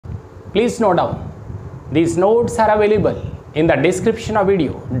Please note down. These notes are available in the description of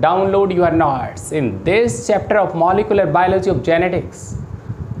video. Download your notes. In this chapter of molecular biology of genetics,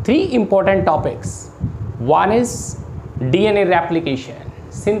 3 important topics. One is DNA replication,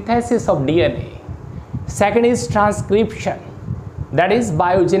 synthesis of DNA. Second is transcription, that is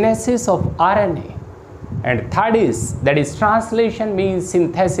biogenesis of RNA. And third is, that is translation, means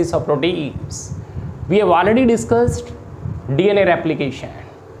synthesis of proteins. We have already discussed DNA replication,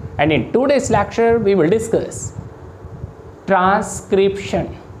 and in today's lecture we will discuss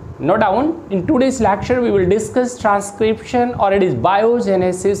transcription. Note down, in today's lecture we will discuss transcription, or it is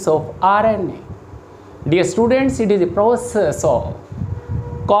biogenesis of RNA. Dear students, it is a process of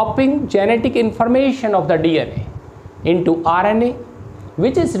copying genetic information of the DNA into RNA,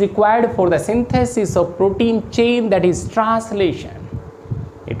 which is required for the synthesis of protein chain, that is translation.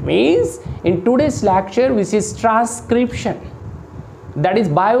 It means in today's lecture, which is transcription, that is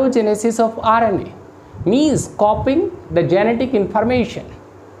biogenesis of RNA, means copying the genetic information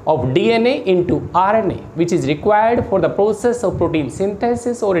of DNA into RNA, which is required for the process of protein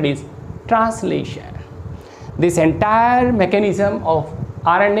synthesis, or it is translation. This entire mechanism of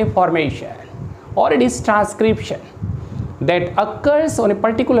RNA formation, or it is transcription, that occurs on a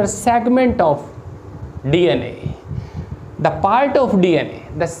particular segment of DNA. The part of DNA,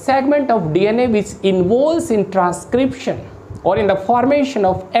 the segment of DNA which involves in transcription, or in the formation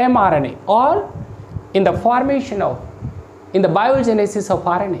of mRNA, or in the biogenesis of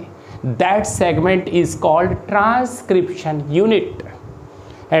RNA, that segment is called transcription unit.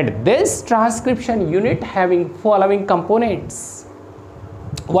 And this transcription unit having following components.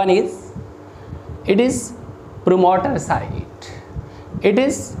 One is, it is promoter site. It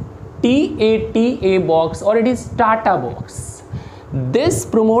is TATA box, or it is Tata box. This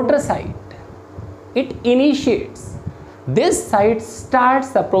promoter site, it initiates, this site starts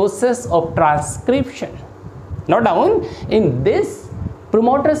the process of transcription. Note down, in this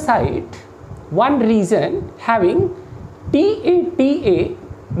promoter site, one region having TATA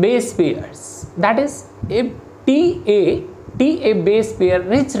base pairs, that is a TA base pair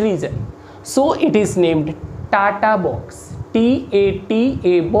rich region, so it is named Tata box,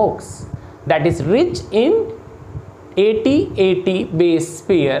 TATA box, that is rich in AT base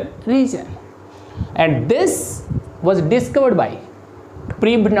pair region. And this was discovered by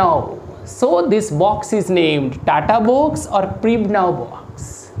Pribnow, so this box is named Tata box or Pribnow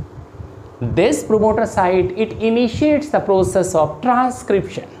box. This promoter site, it initiates the process of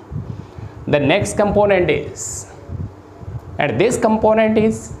transcription. The next component is, and this component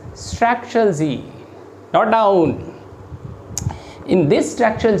is structural gene. Note down, in this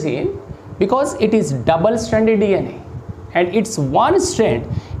structural gene, because it is double-stranded DNA and it's one strand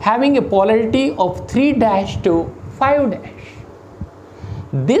having a polarity of 3' to 5'.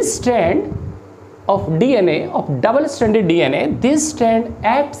 This strand of DNA, of double-stranded DNA, this strand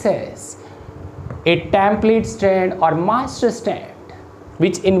acts as a template strand or master strand,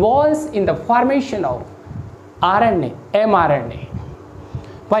 which involves in the formation of RNA, mRNA.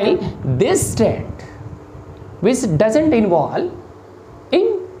 While this strand, which doesn't involve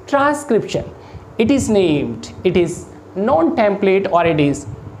in transcription, it is named, it is non-template, or it is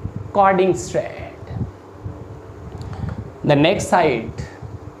coding strand. The next site,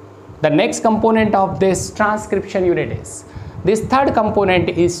 the next component of this transcription unit is, this third component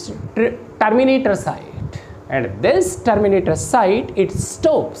is terminator site, and this terminator site, it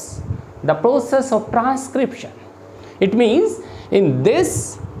stops the process of transcription. It means in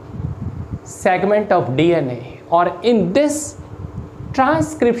this segment of DNA, or in this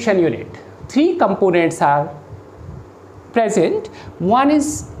transcription unit, 3 components are present. One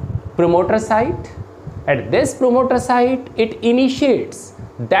is promoter site. At this promoter site, it initiates,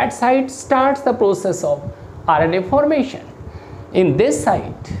 that site starts the process of RNA formation. In this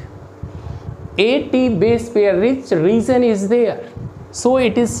site, AT base pair rich region is there, so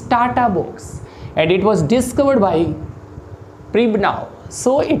it is Tata box, and it was discovered by Pribnow,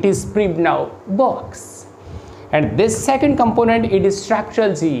 so it is Pribnow box. And this second component, it is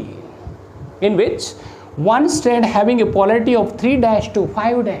structural gene, in which one strand having a polarity of 3' to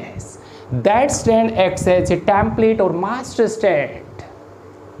 5', that strand acts as a template or master strand.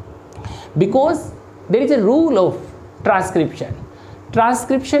 Because there is a rule of transcription.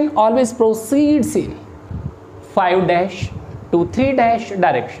 Transcription always proceeds in 5' to 3'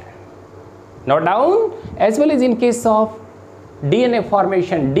 direction. Note down, as well as in case of DNA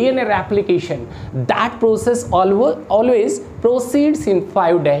formation, DNA replication, that process always proceeds in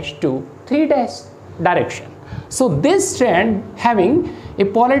 5' to 3' direction. So this strand having a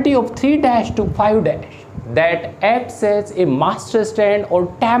polarity of 3' to 5', that acts as a master strand or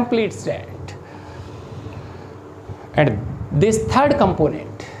template strand. And this third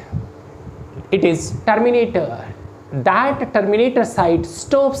component, it is terminator. That terminator site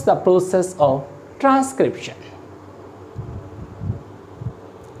stops the process of transcription.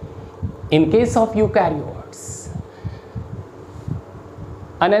 In case of eukaryotes,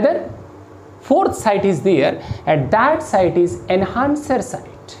 another fourth site is there, and that site is enhancer site.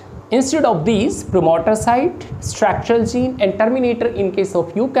 Instead of these, promoter site, structural gene, and terminator in case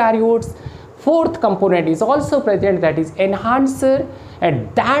of eukaryotes, fourth component is also present, that is enhancer,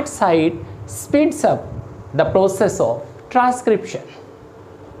 and that site speeds up the process of transcription.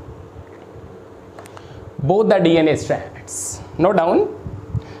 Both the DNA strands. Note down,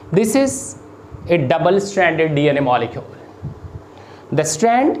 this is a double-stranded DNA molecule. The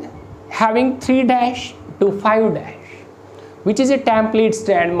strand having 3' to 5', which is a template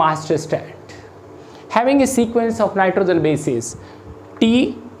strand, master strand, having a sequence of nitrogen bases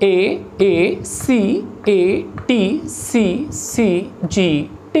T, A, C, A, T, C, C,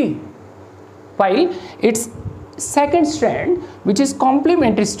 G, T. While its second strand, which is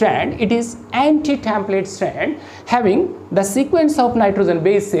complementary strand, it is anti-template strand, having the sequence of nitrogen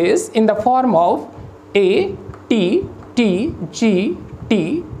bases in the form of A, T, T, G,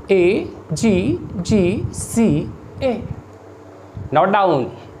 T, A, G, G, C, A. Note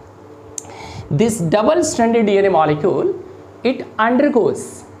down, this double-stranded DNA molecule, it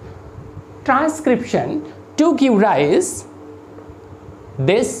undergoes transcription to give rise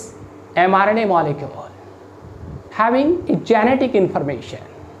this mRNA molecule, having a genetic information,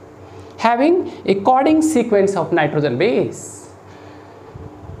 having a coding sequence of nitrogen base,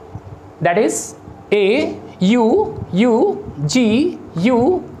 that is A, U, U, G,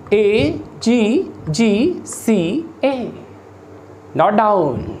 U, A, G, G, C, A. Note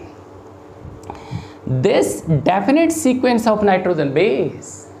down, this definite sequence of nitrogen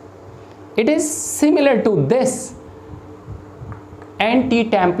base, it is similar to this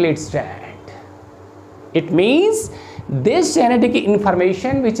anti-template strand. It means this genetic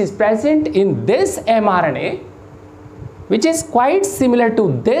information which is present in this mRNA, which is quite similar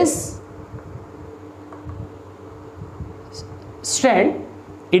to this strand,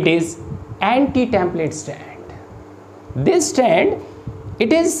 it is anti-template strand. This strand,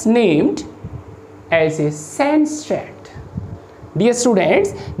 it is named as a sense strand. Dear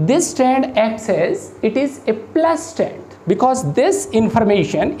students, this strand acts as, it is a plus strand, because this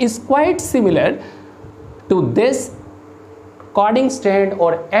information is quite similar to this coding strand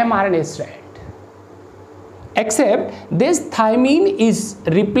or mRNA strand, except this thymine is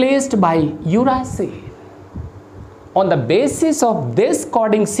replaced by uracil. On the basis of this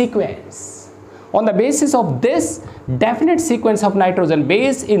coding sequence, on the basis of this definite sequence of nitrogen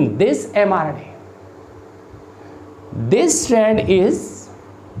base in this mRNA, this strand is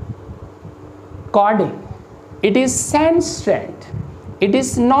coding, it is sense strand, it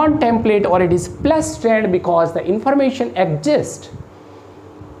is non-template or it is plus strand, because the information exists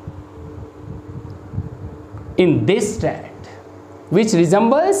in this strand, which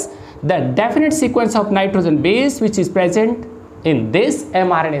resembles the definite sequence of nitrogen base which is present in this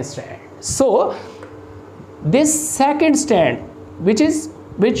mRNA strand. So this second strand, which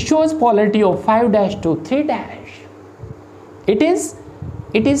shows polarity of 5' to 3', it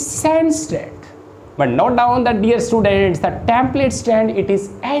is sense strand. But note down that, dear students, the template strand, it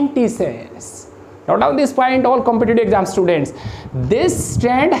is anti-sense. Note down this point, all competitive exam students. This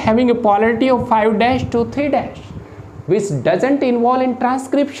strand having a polarity of 5' to 3', which doesn't involve in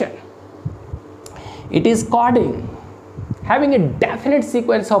transcription. It is coding, having a definite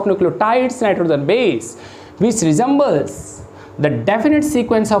sequence of nucleotides, nitrogen base, which resembles the definite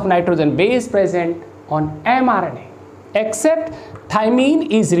sequence of nitrogen base present on mRNA, except thymine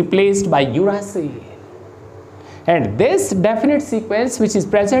is replaced by uracil. And this definite sequence which is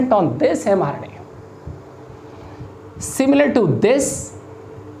present on this mRNA, similar to this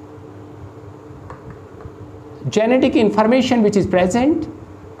genetic information which is present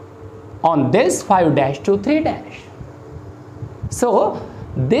on this 5' to 3'. So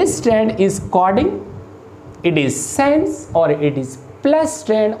this strand is coding, it is sense or it is plus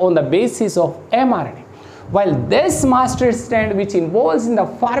strand on the basis of mRNA, while this master strand which involves in the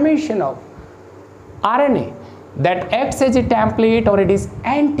formation of RNA, that acts as a template or it is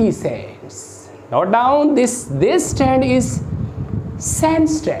anti-sense. Note down, this strand is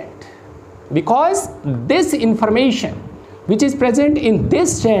sense strand, because this information which is present in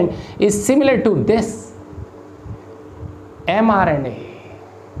this strand is similar to this mRNA.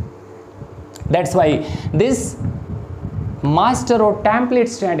 That's why this master or template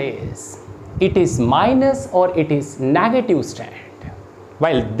strand is it is minus or it is negative strand.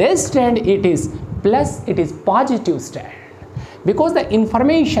 While this strand, it is plus, it is positive strand. Because the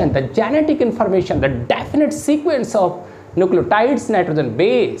information, the genetic information, the definite sequence of nucleotides nitrogen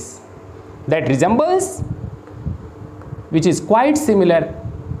base that resembles, which is quite similar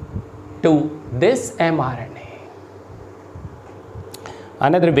to this mRNA.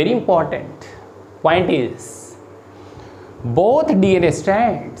 Another very important point is both DNA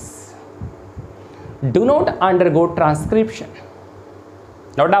strands do not undergo transcription.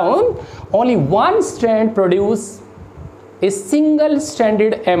 Now down, only one strand produces a single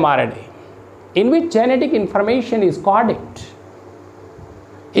stranded mRNA in which genetic information is coded.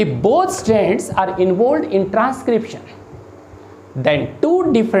 If both strands are involved in transcription, then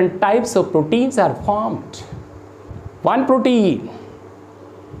two different types of proteins are formed. One protein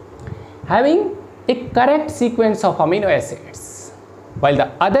having a correct sequence of amino acids, while the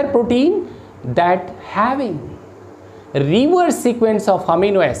other protein that having reverse sequence of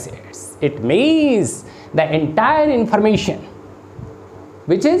amino acids. It means the entire information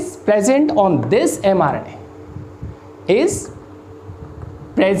which is present on this mRNA is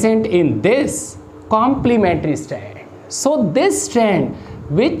present in this complementary strand. So this strand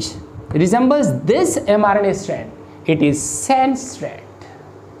which resembles this mRNA strand, it is sense strand.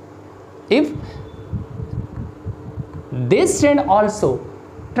 If this strand also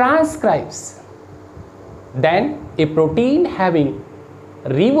transcribes, then a protein having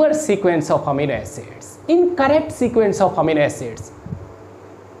reverse sequence of amino acids, incorrect sequence of amino acids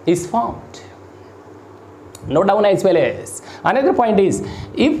is formed. Note down as well as another point is,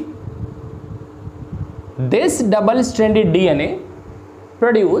 if this double stranded DNA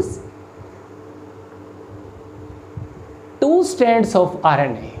produce two strands of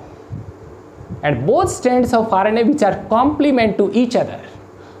RNA, and both strands of RNA which are complement to each other,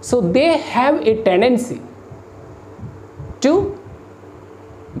 so they have a tendency to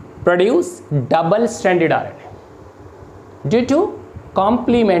produce double stranded RNA due to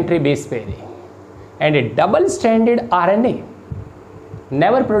complementary base pairing, and a double stranded RNA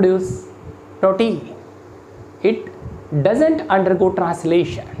never produce protein. It doesn't undergo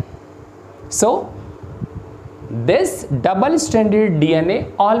translation. So this double stranded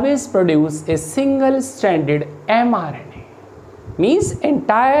DNA always produce a single stranded mRNA, means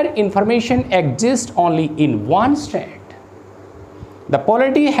entire information exists only in one strand. The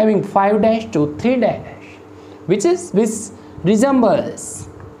polarity having 5' to 3', which resembles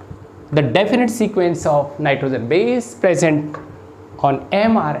the definite sequence of nitrogen base present on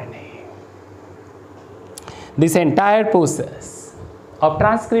mRNA. This entire process of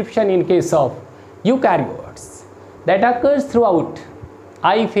transcription in case of eukaryotes that occurs throughout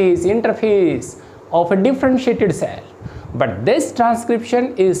I phase, interphase of a differentiated cell, but this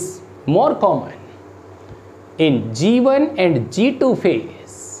transcription is more common in G1 and G2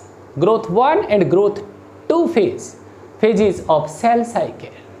 phase, growth 1 and growth 2 phases of cell cycle.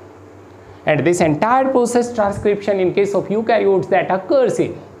 And this entire process transcription in case of eukaryotes that occurs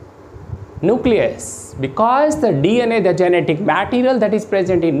in nucleus, because the DNA, the genetic material that is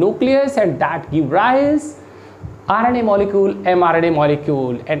present in nucleus, and that give rise RNA molecule, mRNA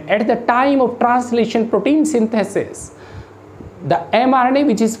molecule, and at the time of translation protein synthesis, the mRNA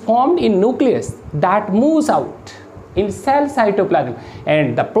which is formed in nucleus that moves out in cell cytoplasm,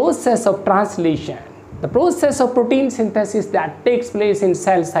 and the process of translation, the process of protein synthesis that takes place in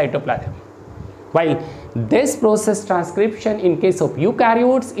cell cytoplasm. While this process transcription in case of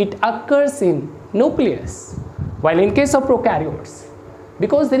eukaryotes, it occurs in nucleus, while in case of prokaryotes,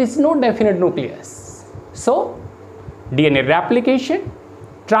 because there is no definite nucleus, so DNA replication,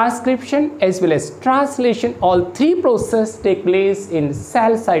 transcription as well as translation, all three processes take place in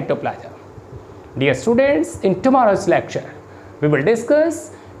cell cytoplasm. Dear students, in tomorrow's lecture we will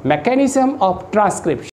discuss mechanism of transcription.